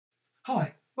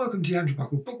Hi, welcome to the Andrew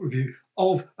Buckle book review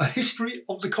of A History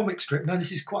of the Comic Strip. Now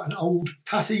this is quite an old,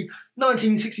 tatty,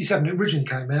 1967 it originally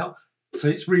came out, so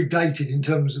it's really dated in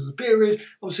terms of the period.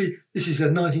 Obviously this is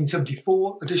a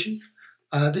 1974 edition.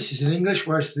 This is in English,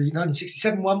 whereas the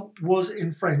 1967 one was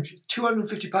in French.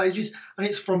 250 pages, and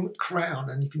it's from Crown,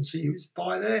 and you can see who it's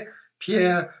by there.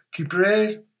 Pierre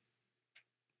Couperie,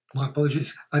 my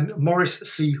apologies, and Maurice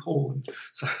C. Horn.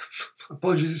 So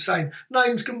apologies for saying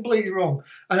names completely wrong.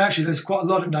 And actually there's quite a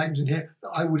lot of names in here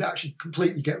that I would actually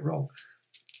completely get wrong.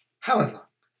 However,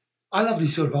 I love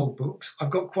these sort of old books. I've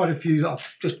got quite a few that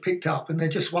I've just picked up, and they're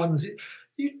just ones that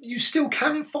you still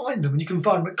can find them, and you can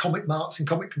find them at comic marts and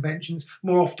comic conventions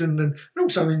more often than, and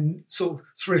also in sort of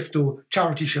thrift or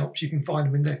charity shops. You can find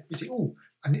them in there. You think, oh,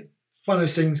 and it's one of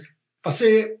those things, if I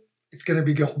see it, it's going to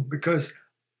be gone, because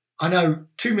I know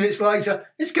 2 minutes later,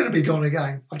 it's going to be gone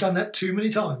again. I've done that too many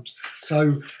times.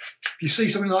 So if you see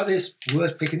something like this,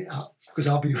 worth picking it up, because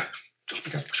I'll be, I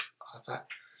love that.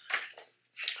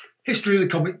 History of the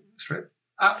comic strip,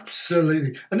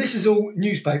 absolutely. And this is all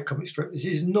newspaper comic strip. This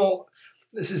is not,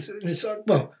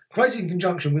 well, created in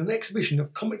conjunction with an exhibition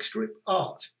of comic strip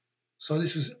art. So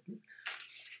this was,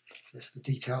 there's the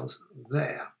details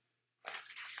there.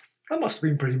 That must have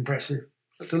been pretty impressive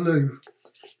at the Louvre.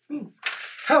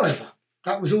 However,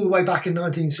 that was all the way back in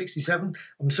 1967.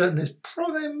 I'm certain there's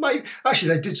probably, actually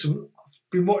they did some,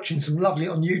 I've been watching some lovely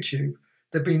on YouTube.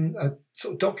 There've been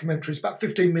sort of documentaries, about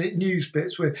 15-minute news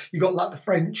bits where you got like the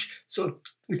French sort of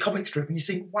the comic strip, and you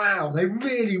think, wow, they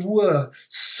really were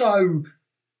so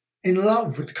in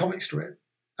love with the comic strip.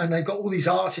 And they've got all these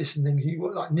artists and things. You've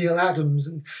got like Neil Adams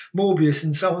and Morbius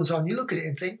and so on and so on. You look at it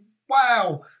and think,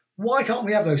 wow, why can't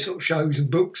we have those sort of shows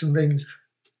and books and things?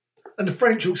 And the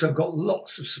French also have got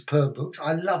lots of superb books.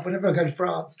 I love, whenever I go to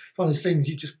France, it's one of those things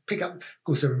you just pick up. Of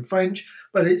course, they're in French,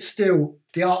 but it's still,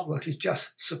 the artwork is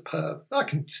just superb. I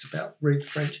can just about read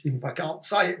French, even if I can't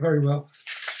say it very well.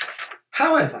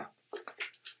 However,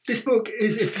 this book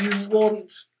is, if you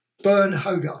want Burne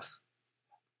Hogarth,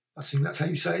 I think that's how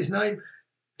you say his name.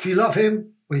 If you love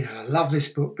him, well, yeah, I love this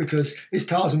book, because his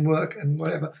Tarzan work and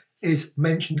whatever is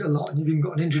mentioned a lot, and you've even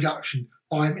got an introduction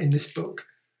by him in this book.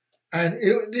 And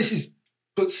this is,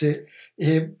 puts it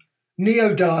here,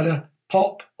 Neo-Dada,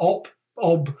 Pop, Op,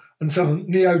 Ob, and so on,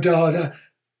 Neo-Dada,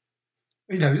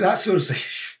 you know, that sort of thing.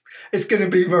 It's going to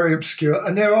be very obscure,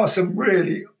 and there are some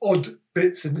really odd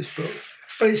bits in this book,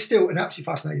 but it's still an absolutely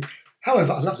fascinating.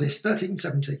 However, I love this,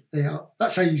 1370, they are.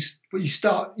 That's how you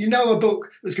start. You know a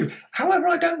book that's good. However,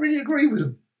 I don't really agree with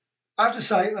them. I have to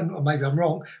say, and maybe I'm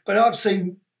wrong, but I've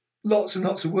seen lots and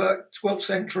lots of work, 12th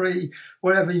century,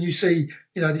 whatever, and you see,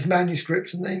 you know, these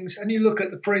manuscripts and things, and you look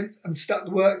at the print and stuff, the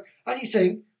work, and you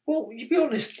think, well, you be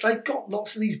honest, they've got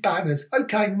lots of these banners.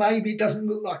 Okay, maybe it doesn't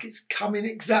look like it's coming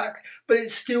exact, but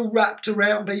it's still wrapped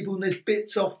around people, and there's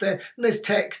bits off there, and there's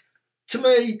text. To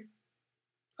me,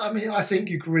 I mean, I think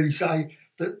you could really say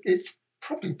that it's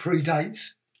probably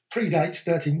predates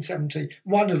 1370.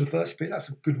 One of the first bit, that's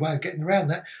a good way of getting around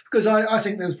that, because I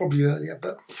think there was probably earlier,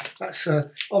 but that's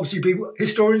obviously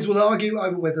historians will argue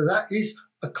over whether that is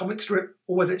a comic strip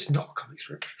or whether it's not a comic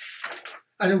strip.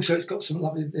 And also it's got some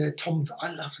lovely Tom,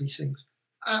 I love these things.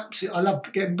 Absolutely, I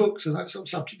love getting books on that sort of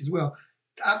subject as well.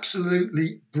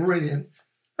 Absolutely brilliant.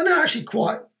 And they're actually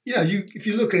quite, you know, if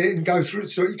you look at it and go through the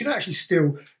story, you can actually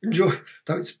still enjoy,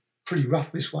 though it's pretty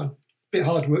rough, this one. Bit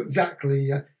hard work, exactly.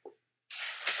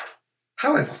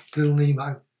 However, Little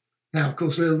Nemo. Now, of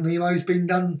course, Little Nemo's been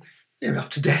done near enough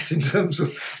to death in terms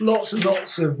of lots and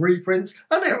lots of reprints.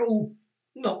 And they're all,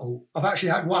 not all. I've actually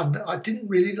had one that I didn't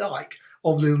really like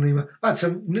of Little Nemo. I've had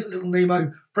some Little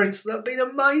Nemo prints that have been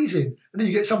amazing. And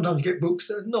then sometimes you get books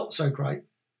that are not so great.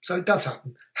 So it does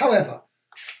happen. However,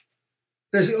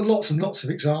 there's lots and lots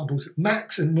of examples.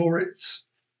 Max and Moritz,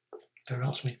 don't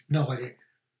ask me, no idea.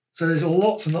 So there's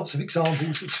lots and lots of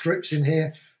examples of strips in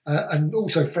here. And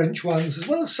also French ones, as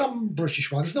well as some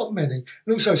British ones, not many.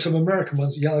 And also some American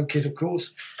ones, Yellow Kid, of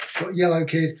course. Got Yellow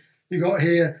Kid. You've got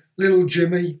here Little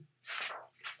Jimmy.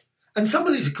 And some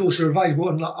of these, of course, are available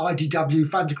on like IDW,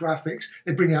 Fantagraphics.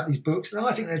 They bring out these books, and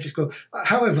I think they're just good.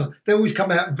 However, they always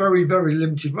come out in very, very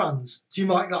limited runs. So you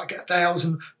might like get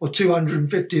 1,000 or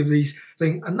 250 of these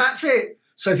things, and that's it.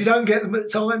 So if you don't get them at the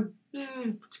time,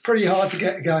 it's pretty hard to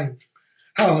get again.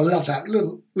 Oh, I love that.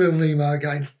 Little Nemo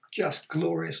again. Just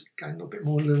glorious. Again, a little bit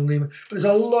more Little Nemo. But there's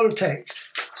a lot of text.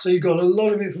 So you've got a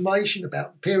lot of information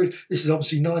about the period. This is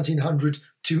obviously 1900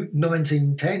 to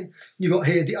 1910. You've got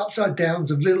here the upside downs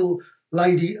of Little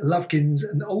Lady Lovekins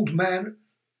and Old Man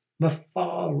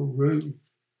Mafaru.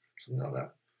 Something like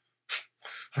that.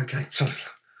 Okay, so,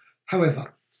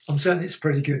 however, I'm certain it's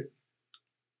pretty good.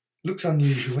 Looks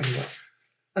unusual anyway.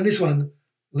 And this one,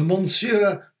 Le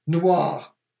Monsieur Noir,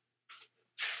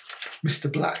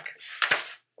 Mr. Black.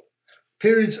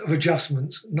 Periods of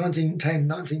adjustments, 1910,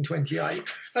 1928.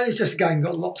 And it's just, again,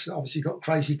 got lots. Obviously, you've got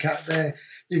Crazy Cat there.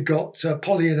 You've got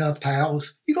Polly and her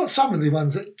pals. You've got some of the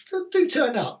ones that do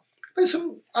turn up. There's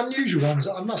some unusual ones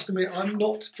that I must admit I'm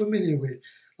not familiar with,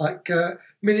 like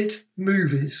Minute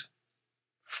Movies.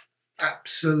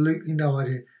 Absolutely no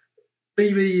idea.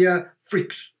 BB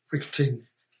Frickting.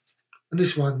 And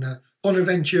this one,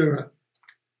 Bonaventura.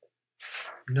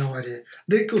 No idea.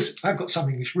 Of course, I've got some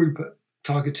English. Rupert,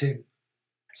 Tiger Tim.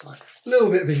 It's like a little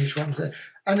bit of English ones there.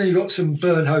 And then you've got some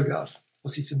Burne Hogarth.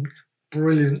 Obviously some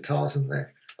brilliant Tarzan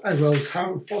there. As well as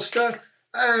Harold Foster.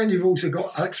 And you've also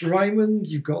got Alex Raymond.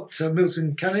 You've got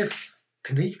Milton Caniff.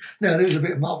 Now, there's a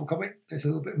bit of Marvel comic. There's a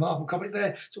little bit of Marvel comic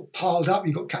there. Sort of piled up.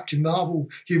 You've got Captain Marvel,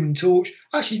 Human Torch.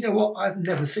 Actually, you know what? I've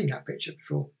never seen that picture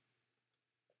before.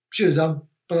 Should have done,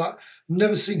 but I've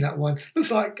never seen that one.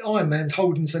 Looks like Iron Man's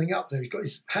holding something up there. He's got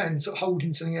his hands sort of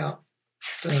holding something up.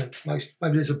 Don't know,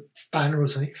 maybe there's a banner or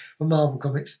something for Marvel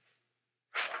Comics.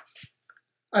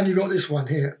 And you've got this one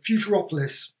here,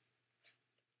 Futuropolis.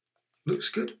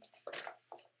 Looks good.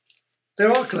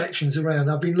 There are collections around.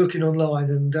 I've been looking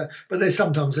online, and but there's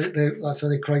sometimes they're like I say,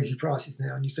 they're crazy prices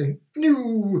now, and you think,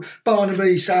 no,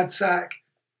 Barnaby, Sad Sack.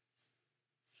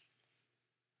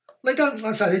 They don't, like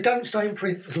I say, they don't stay in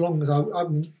print as long as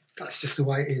that's just the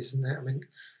way it is, isn't it? I mean,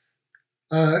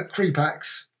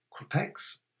 Creepax,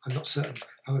 I'm not certain.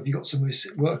 However, you've got some of his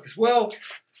work as well.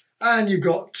 And you've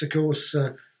got, of course,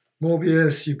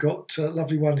 Morbius. You've got a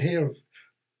lovely one here of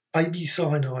Baby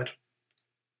Cyanide.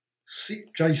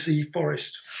 J.C.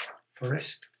 Forrest.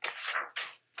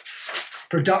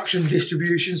 Production,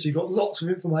 distribution. So you've got lots of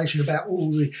information about all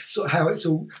the sort of how it's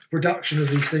all production of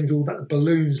these things, all about the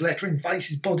balloons, lettering,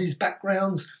 faces, bodies,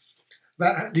 backgrounds,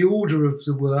 about the order of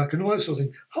the work and all those sort of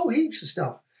things. Whole heaps of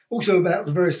stuff. Also about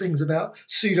the various things about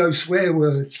pseudo swear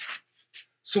words,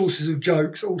 sources of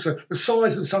jokes. Also, the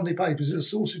size of the Sunday papers is a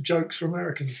source of jokes for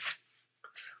Americans.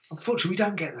 Unfortunately, we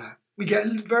don't get that. We get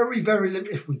very, very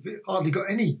limited. If we've hardly got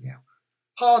any now,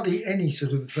 hardly any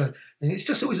sort of thing. It's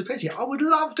just always a pity. I would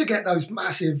love to get those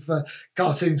massive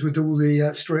cartoons with all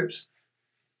the strips.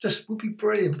 Just would be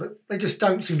brilliant, but they just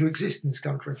don't seem to exist in this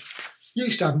country.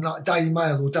 Used to have them like Daily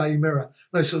Mail or Daily Mirror,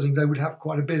 those sort of things. They would have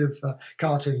quite a bit of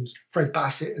cartoons, Fred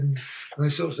Bassett and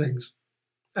those sort of things,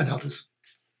 and others.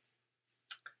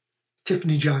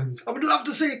 Tiffany Jones. I would love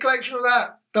to see a collection of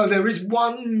that. Though there is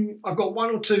one, I've got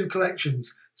one or two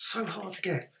collections. So hard to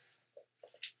get.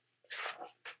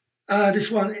 This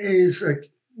one is,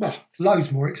 well,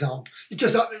 loads more examples. It's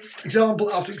just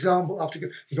example after example after.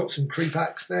 You've got some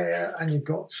Creepax there, and you've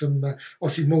got some,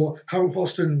 obviously more Harold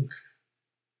Foster and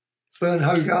Burne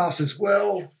Hogarth as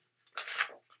well.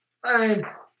 And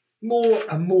more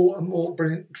and more and more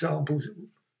brilliant examples.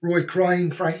 Roy Crane,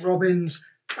 Frank Robbins.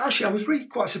 Actually, I was really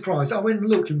quite surprised. I went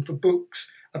looking for books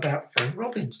about Frank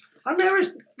Robbins. And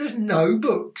there's no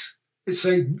books, it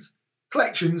seems,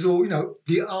 collections or,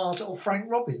 the art of Frank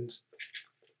Robbins.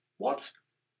 What?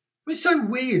 I mean, it's so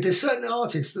weird. There's certain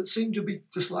artists that seem to be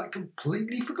just like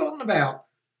completely forgotten about.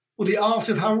 Or the art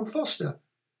of Harold Foster.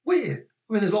 Weird.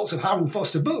 I mean, there's lots of Harold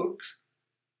Foster books,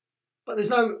 but there's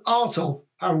no art of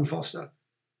Harold Foster.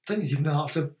 I think there's even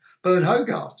art of Burne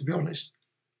Hogarth, to be honest.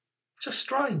 It's just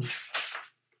strange.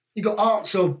 You've got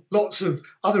arts of lots of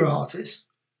other artists,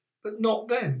 but not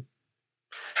them.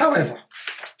 However,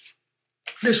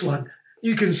 this one,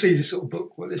 you can see this sort of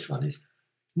book, what this one is.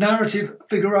 Narrative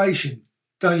Figuration.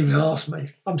 Don't even ask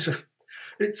me.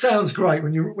 It sounds great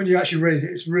when you actually read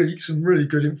it. It's really some really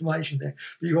good information there.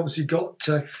 But you've obviously got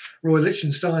Roy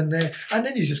Lichtenstein there, and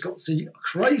then you just got the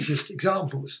craziest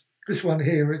examples. This one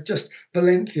here is just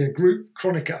Valencia Group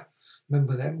Chronica.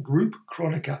 Remember them, Group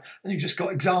Chronica, and you've just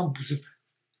got examples of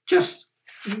just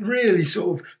really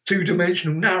sort of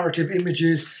two-dimensional narrative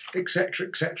images, etc.,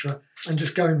 and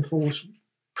just going for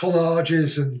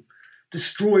collages and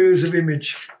destroyers of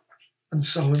image, and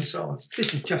so on and so on.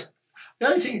 This is just the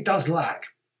only thing it does lack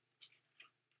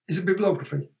is a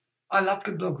bibliography. I love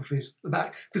bibliographies, the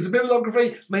back, because the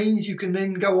bibliography means you can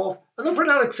then go off and look for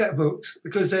another set of books,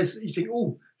 because you think,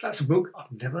 oh, that's a book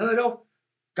I've never heard of.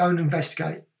 Go and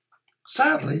investigate.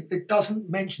 Sadly, it doesn't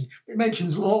mention. It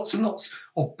mentions lots and lots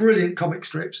of brilliant comic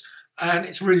strips, and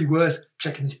it's really worth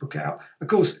checking this book out. Of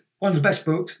course, one of the best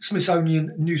books,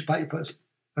 Smithsonian Newspapers.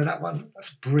 And that one,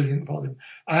 that's a brilliant volume.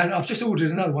 And I've just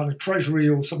ordered another one, a Treasury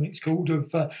or something it's called,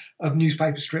 of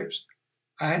newspaper strips.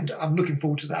 And I'm looking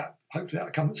forward to that. Hopefully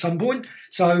that'll come at some point.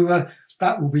 So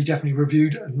that will be definitely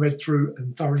reviewed and read through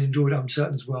and thoroughly enjoyed, I'm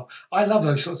certain, as well. I love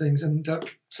those sort of things, and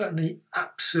certainly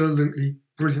absolutely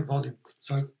brilliant volume.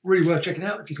 So really worth checking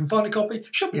out if you can find a copy.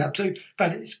 Should be able to.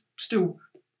 Found it's still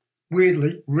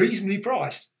weirdly reasonably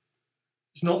priced.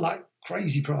 It's not like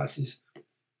crazy prices.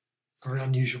 Very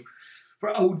unusual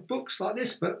for old books like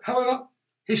this. But however,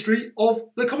 history of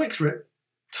the comic strip.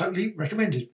 Totally recommended.